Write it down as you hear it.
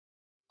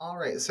All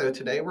right, so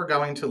today we're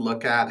going to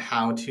look at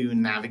how to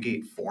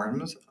navigate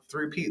forms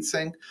through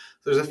PeteSync.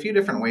 There's a few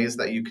different ways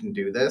that you can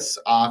do this.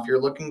 If you're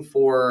looking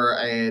for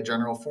a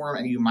general form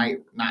and you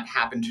might not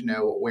happen to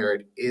know where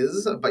it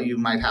is, but you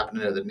might happen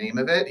to know the name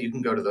of it, you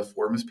can go to the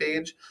forms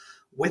page.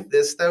 With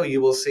this, though,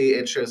 you will see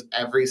it shows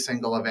every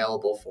single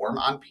available form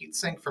on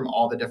PeteSync from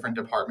all the different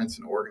departments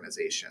and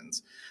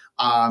organizations.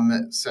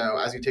 So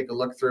as you take a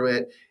look through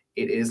it,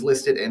 it is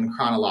listed in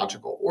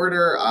chronological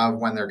order of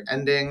when they're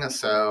ending.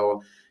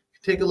 So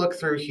take a look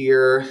through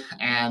here,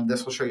 and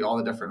this will show you all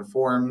the different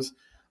forms.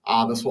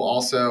 This will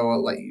also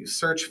let you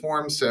search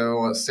forms.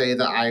 So say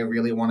that I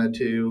really wanted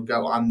to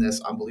go on this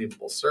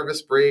unbelievable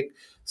service break.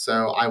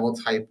 So I will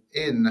type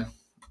in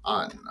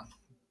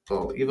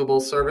unbelievable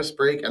service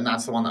break, and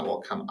that's the one that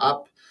will come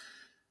up.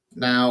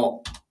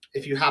 Now,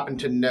 if you happen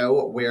to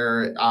know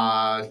where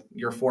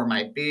your form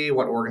might be,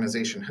 what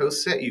organization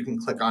hosts it, you can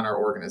click on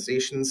our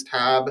organizations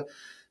tab.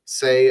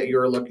 Say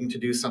you're looking to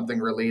do something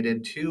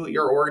related to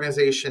your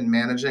organization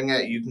managing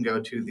it, you can go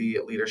to the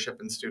Leadership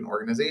and Student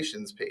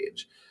Organizations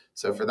page.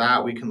 So for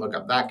that, we can look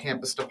up that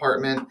campus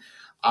department.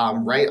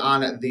 Right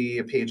on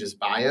the page's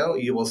bio,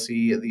 you will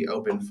see the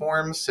open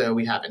forms. So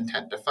we have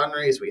intent to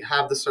fundraise, we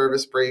have the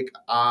service break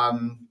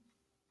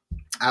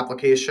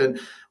application,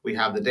 we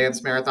have the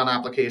dance marathon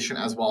application,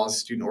 as well as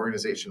student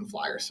organization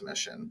flyer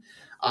submission.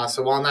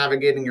 So while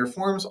navigating your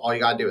forms, all you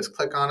got to do is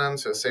click on them.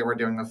 So say we're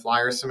doing the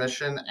flyer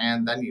submission,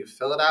 and then you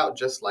fill it out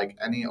just like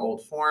any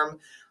old form.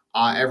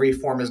 Every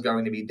form is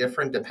going to be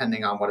different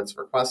depending on what it's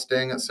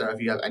requesting. So if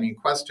you have any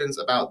questions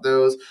about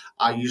those,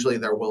 usually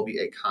there will be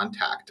a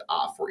contact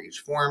for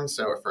each form.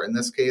 So for in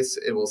this case,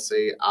 it will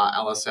say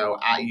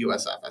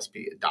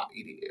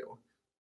lso@usfsp.edu.